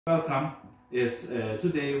Welcome.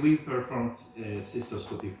 Today we performed a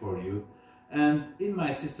cystoscopy for you, and in my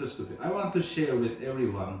cystoscopy I want to share with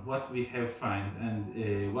everyone what we have found and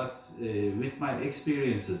with my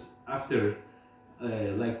experiences after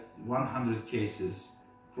like 100 cases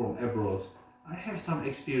from abroad. I have some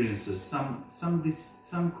experiences,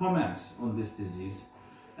 some comments on this disease,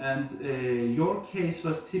 and your case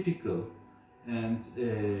was typical,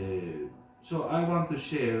 and so I want to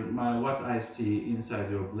share what I see inside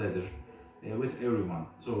your bladder with everyone.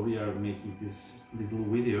 So we are making this little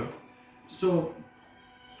video. So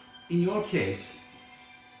in your case,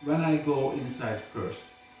 when I go inside first,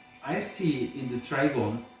 I see in the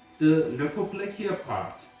trigone the leukoplakia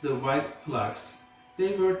part, the white plaques.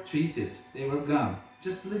 They were treated, they were gone.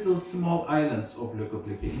 Just little small islands of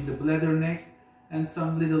leukoplakia in the bladder neck and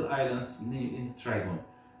some little islands in the trigone.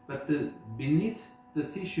 But beneath the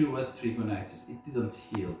tissue was trigonitis, it didn't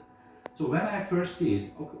heal. So when I first see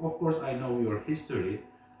it, of course I know your history,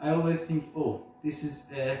 I always think, oh, this is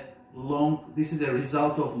a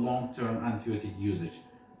result of long-term antibiotic usage.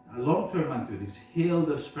 Long-term antibiotics heal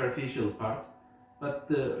the superficial part, but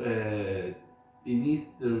beneath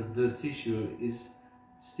the tissue is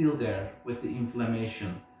still there with the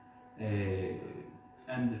inflammation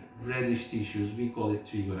and reddish tissues. We call it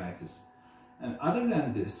trigonitis. And other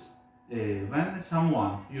than this, when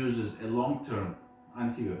someone uses a long-term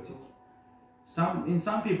antibiotic, in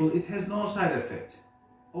some people it has no side effect.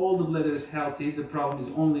 All the bladder is healthy, the problem is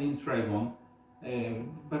only in trigone.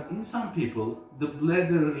 But in some people, the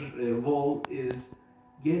bladder wall is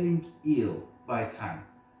getting ill by time.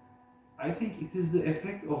 I think it is the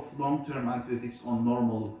effect of long-term antibiotics on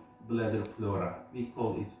normal bladder flora. We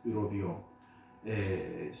call it urobiome.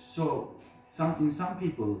 So in some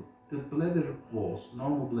people, the bladder walls,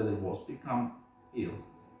 normal bladder walls, become ill.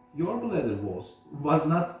 Your bladder walls was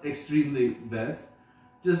not extremely bad,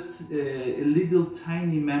 just a little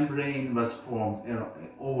tiny membrane was formed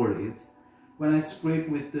over it. When I scrape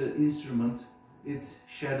with the instrument, it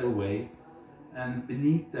shed away, and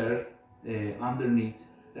beneath there, underneath,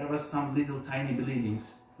 there was some little tiny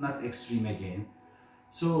bleedings, not extreme again.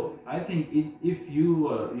 So I think if you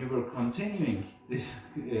were continuing this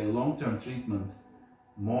long-term treatment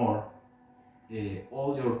more,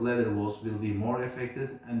 all your bladder walls will be more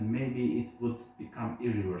affected and maybe it would become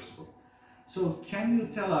irreversible. So can you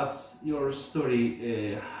tell us your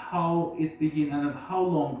story, how it began and how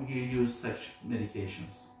long you use such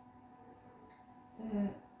medications?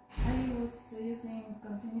 I was using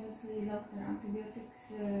continuously long-term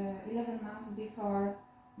antibiotics 11 months before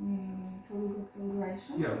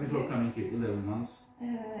fulguration. Yeah, before coming here, 11 months.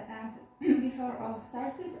 And before all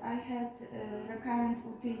started, I had recurrent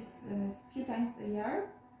UTIs a few times a year.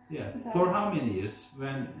 Yeah. For how many years?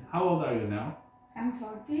 How old are you now? I'm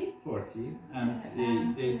 40. 40. And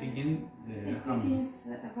they begin... it begins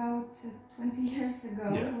about 20 years ago,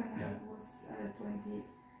 yeah, when yeah. I was 20.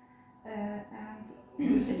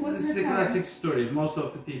 This is a classic story. Most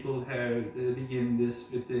of the people begin this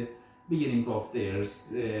with the beginning of their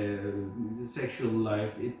sexual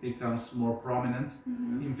life. It becomes more prominent.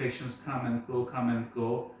 Mm-hmm. Infections come and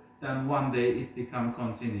go. Then one day it becomes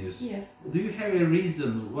continuous. Yes. Do you have a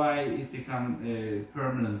reason why it becomes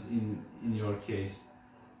permanent in your case?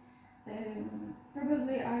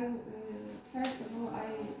 Probably first of all, I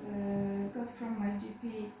got from my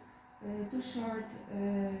GP too short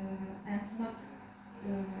and not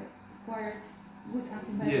acquired good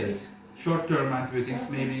antibiotics. Yes, short-term antibiotics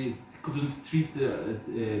maybe couldn't treat the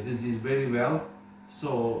disease very well,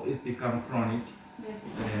 so it became chronic. Yes.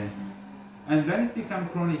 And when it became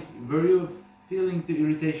chronic, were you feeling the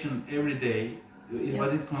irritation every day? Yes.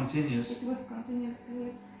 Was it continuous? It was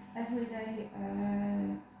continuously every day.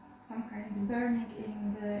 Some kind of burning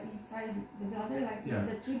inside the bladder, like in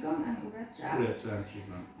the trigone and urethra. Urethra and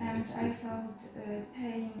trigone. And I felt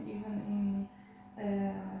pain even in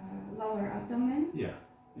lower abdomen. Yeah,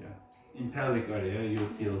 yeah. In pelvic area, you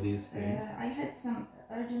feel these pains. I had some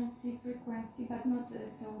urgency frequency, but not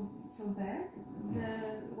so bad.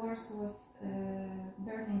 The worst was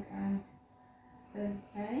burning and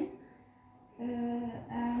pain.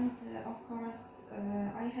 And of course,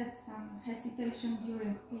 I had some hesitation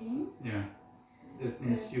during peeing. Yeah, that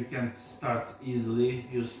means you can start easily.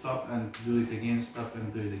 You stop and do it again, stop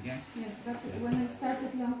and do it again. Yes, but when I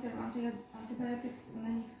started long-term antibiotics,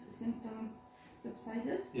 many symptoms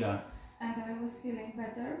subsided. Yeah. And I was feeling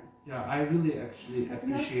better. Yeah, I really actually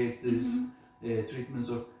appreciate this treatments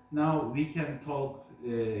of. Now we can talk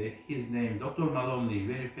his name, Dr. Maloney,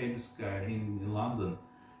 very famous guy in London.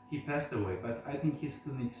 He passed away, but I think his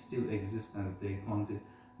clinic still exists and they continue.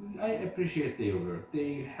 I appreciate their work.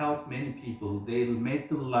 They help many people. They make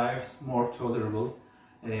the lives more tolerable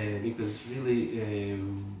because really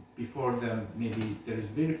before them maybe there is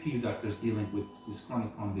very few doctors dealing with this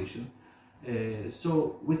chronic condition.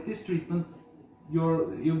 So with this treatment,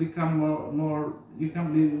 you become you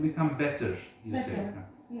become better. You Better. say.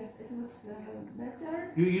 Yes, it was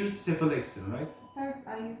better. You used cephalexin, right? First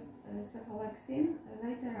I used cephalexin.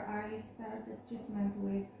 Later I started treatment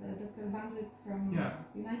with Dr. Bandlik from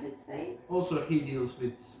United States. Also, he deals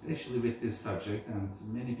with, especially with this subject, and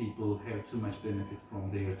many people have too much benefit from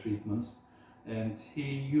their treatments. And he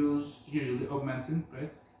used usually augmentin,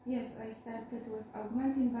 right? Yes, I started with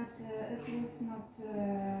augmentin, but it was not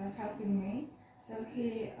helping me. So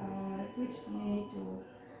he switched me to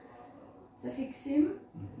cefixime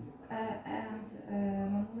and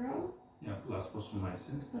Monroe. Yeah, plus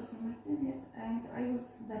fosfomycin. Fosfomycin, yes, and I was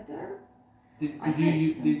better. Did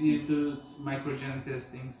you do microgen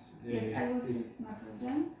testings? Yes, I was with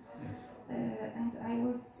microgen. Yes. And I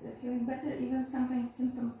was feeling better, even sometimes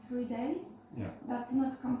symptoms 3 days, but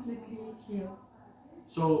not completely healed.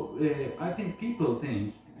 So I think people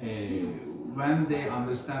think when they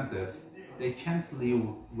understand that they can't live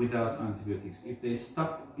without antibiotics. If they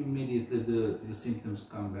stop immediately, the symptoms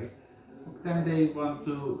come back. Then they want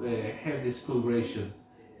to have this fulguration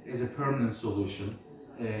as a permanent solution.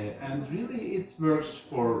 And really it works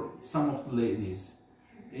for some of the ladies.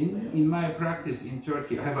 In my practice in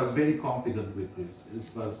Turkey, I was very confident with this. It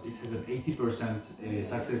has an 80%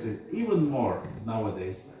 success rate, even more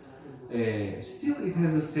nowadays. Still it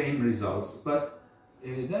has the same results, but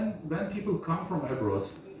then when people come from abroad,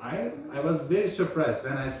 I was very surprised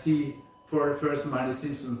when I see for first Marley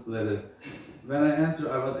Simpson's bladder. When I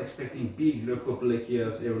enter, I was expecting big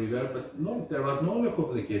leukoplakias everywhere, but no, there was no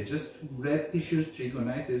leukoplakia, just red tissues,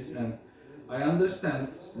 trigonitis, and I understand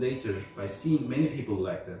later by seeing many people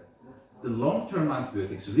like that. The long-term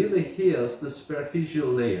antibiotics really heals the superficial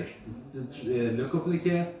layer. The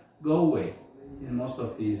leukoplakia go away in most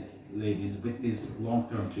of these ladies with these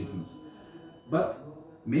long-term treatments. But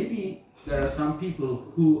maybe there are some people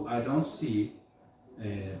who I don't see.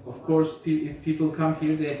 Of course, if people come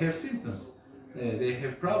here, they have symptoms. They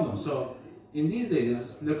have problems. So in these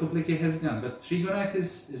days, leukoplakia has gone, but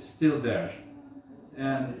trigonitis is still there.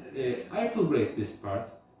 And I fulgurate this part.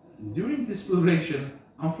 During this fulguration,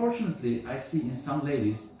 unfortunately, I see in some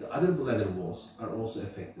ladies, the other bladder walls are also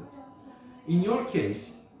affected. In your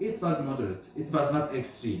case, it was moderate, it was not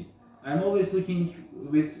extreme. I'm always looking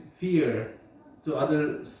with fear to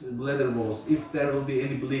other bladder walls if there will be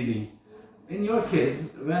any bleeding. In your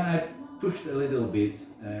case, when I pushed a little bit,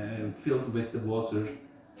 filled with the water,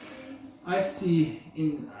 I see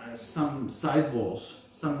in some side walls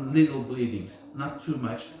some little bleedings, not too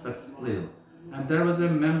much, but little. And there was a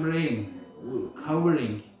membrane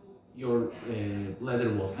covering your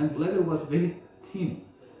bladder walls, and bladder was very thin.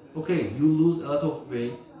 Okay, you lose a lot of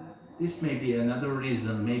weight. This may be another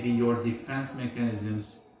reason. Maybe your defense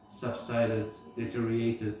mechanisms subsided,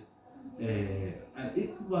 deteriorated. And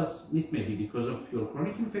it may be because of your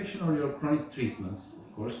chronic infection or your chronic treatments,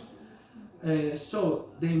 of course. So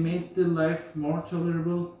they made the life more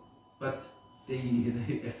tolerable, but they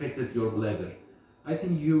affected your bladder. I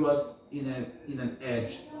think you was in an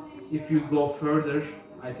edge. If you go further,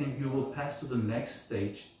 I think you will pass to the next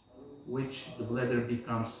stage, which the bladder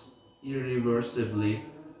becomes irreversibly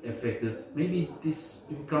affected. Maybe this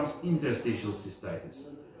becomes interstitial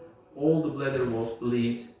cystitis. All the bladder walls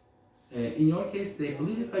bleed. In your case, they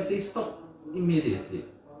bleed, but they stop immediately.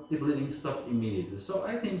 The bleeding stopped immediately. So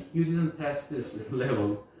I think you didn't pass this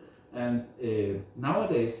level. And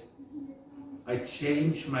nowadays, I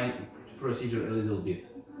change my procedure a little bit.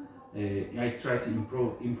 I try to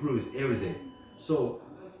improve it every day. So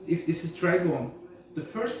if this is trigone, the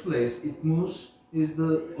first place it moves is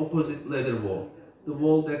the opposite bladder wall. The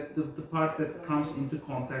wall that, the part that comes into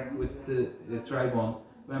contact with the trigone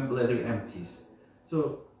when bladder empties.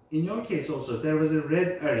 So in your case also, there was a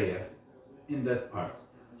red area in that part.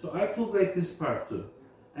 So I fulgurate this part too.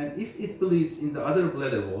 And if it bleeds in the other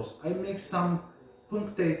bladder walls, I make some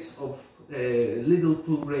punctates of little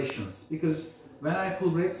fulgurations, because when I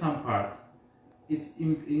fulgurate some part, it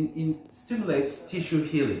stimulates tissue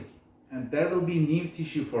healing, and there will be new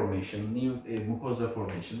tissue formation, new mucosa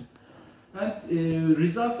formation, and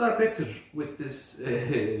results are better with this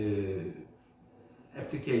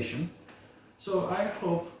application. So I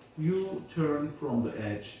hope you turn from the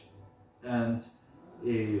edge, and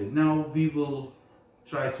now we will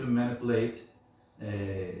try to manipulate.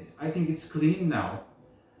 I think it's clean now.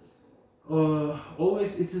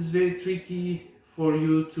 Always it is very tricky for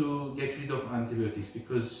you to get rid of antibiotics,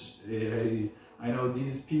 because I know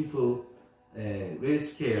these people very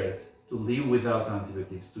scared to live without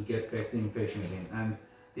antibiotics, to get back the infection again. And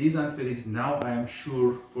these antibiotics now, I am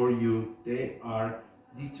sure for you, they are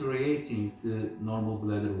deteriorating the normal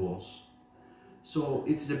bladder walls. So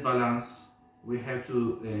it's a balance. We have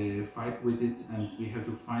to fight with it, and we have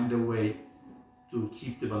to find a way to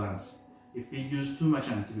keep the balance. If we use too much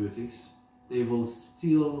antibiotics, they will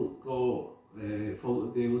still go,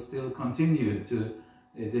 they will still continue to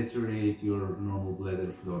deteriorate your normal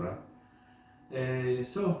bladder flora.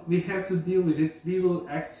 So we have to deal with it. We will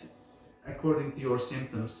act according to your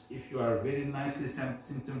symptoms. If you are very nicely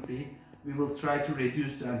symptom free, we will try to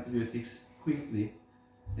reduce the antibiotics quickly.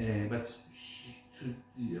 But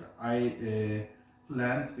we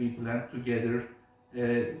planned together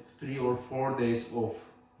 3 or 4 days of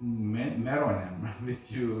meronem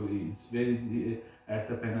with you. It's very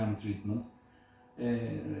ertapenem treatment,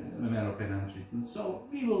 meropenem treatment. So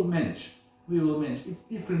we will manage. We will manage. It's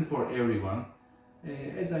different for everyone.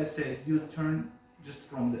 As I said, you turn just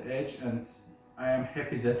from the edge, and I am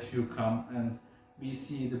happy that you come and we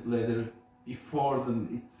see the bladder before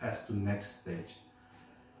it passes to next stage.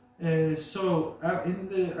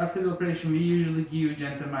 After the operation, we usually give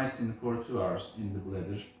gentamicin for 2 hours in the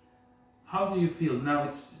bladder. How do you feel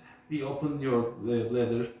now? We opened your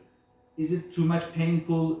bladder. Is it too much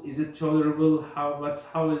painful? Is it tolerable?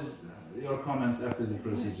 How is your comments after the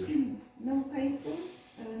procedure? No painful,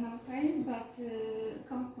 no pain, but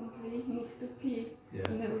constantly need to pee. Yeah.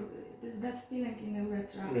 That feeling in the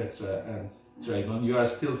urethra. Urethra and trachea. You are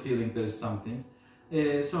still feeling there is something.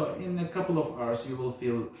 So in a couple of hours you will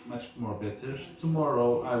feel much more better.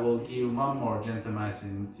 Tomorrow I will give 1 more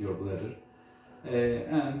gentamicin to your bladder,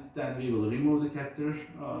 and then we will remove the catheter.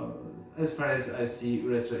 As far as I see,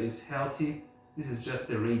 urethra is healthy. This is just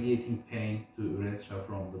a radiating pain to urethra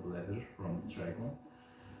from the bladder, from the trachea.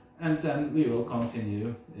 And then we will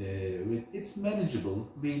continue with, it's manageable.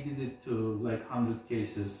 We did it to like 100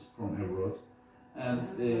 cases from abroad, and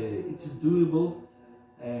it's doable.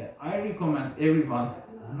 I recommend everyone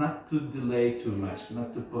not to delay too much,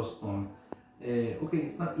 not to postpone. Okay,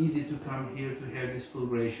 it's not easy to come here to have this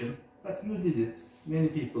fulguration, but you did it. Many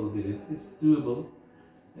people did it. It's doable.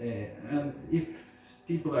 And if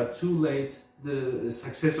people are too late, the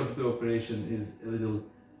success of the operation is a little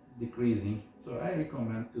decreasing. So I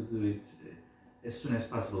recommend to do it as soon as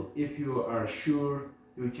possible. If you are sure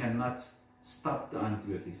you cannot stop the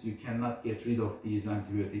antibiotics, you cannot get rid of these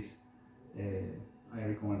antibiotics, I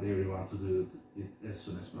recommend everyone to do it as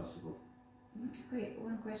soon as possible. Okay,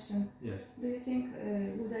 one question. Yes. Do you think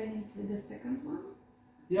would I need the second one?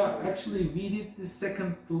 Yeah, actually we did the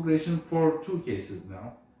second fulguration for 2 cases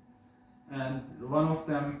now, and one of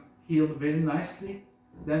them healed very nicely.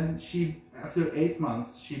 Then after 8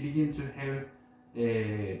 months, she began to have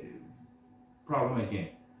a problem again.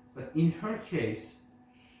 But in her case,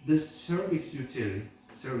 the cervix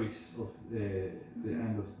of the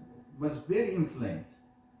end of was very inflamed.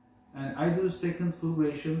 And I do second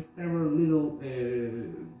fulguration. There were little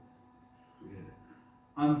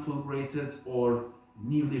unfulgurated or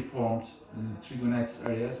newly formed trigonosis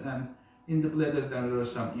areas, and in the bladder there were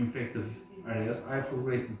some infected areas. I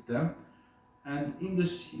fulgurated them. And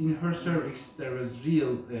in her cervix there was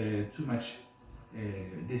too much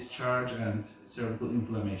discharge and cervical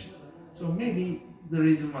inflammation. So maybe the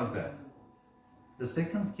reason was that. The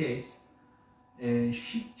second case,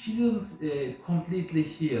 she didn't completely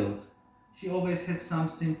healed. She always had some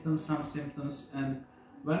symptoms, and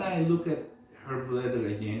when I look at her bladder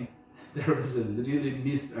again, there was a really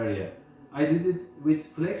missed area. I did it with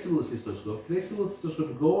flexible cystoscope. Flexible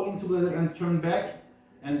cystoscope, go into bladder and turn back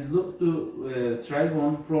and look to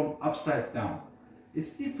trigone from upside down.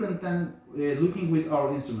 It's different than looking with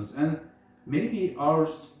our instruments, and maybe our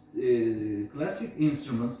classic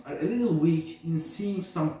instruments are a little weak in seeing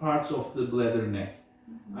some parts of the bladder neck.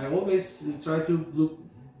 I always try to look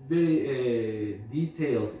very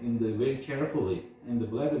detailed very carefully in the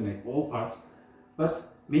bladder neck, all parts, but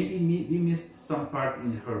maybe we missed some part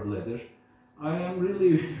in her bladder. I am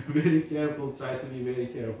really very careful, try to be very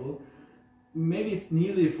careful. Maybe it's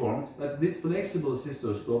newly formed, but with flexible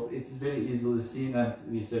cystoscope, it's very easily seen, and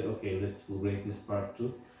we said, okay, let's fulgurate this part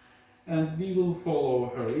too. And we will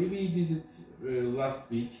follow her. We did it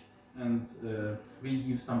last week, and we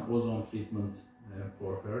give some ozone treatment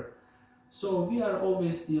for her. So we are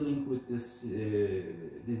always dealing with this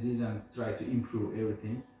disease and try to improve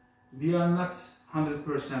everything. We are not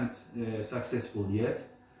 100% successful yet,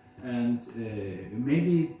 and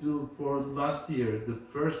maybe for last year, the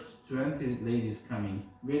first 20 ladies coming,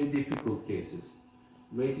 very difficult cases,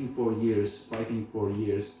 waiting for years, fighting for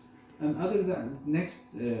years. And after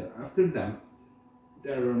them,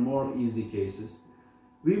 there are more easy cases.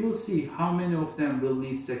 We will see how many of them will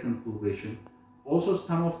need second fulguration. Also,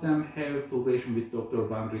 some of them have fulguration with Dr.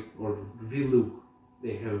 Bandrik or relook.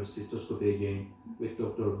 They have cystoscopy again with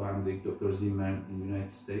Dr. Bandrik, Dr. Zimmer in the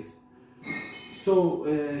United States. So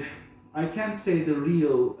I can't say the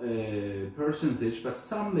real percentage, but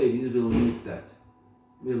some ladies will need that.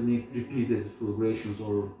 Will need repeated fulgurations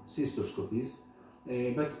or cystoscopies.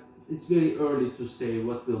 But it's very early to say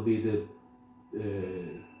what will be the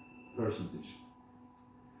percentage.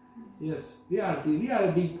 Yes, we are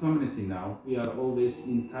a big community now. We are always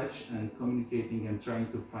in touch and communicating and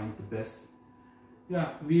trying to find the best.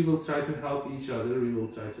 Yeah, we will try to help each other. We will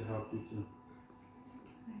try to help you too.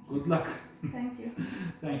 Good luck. Thank you.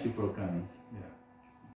 Thank you for coming.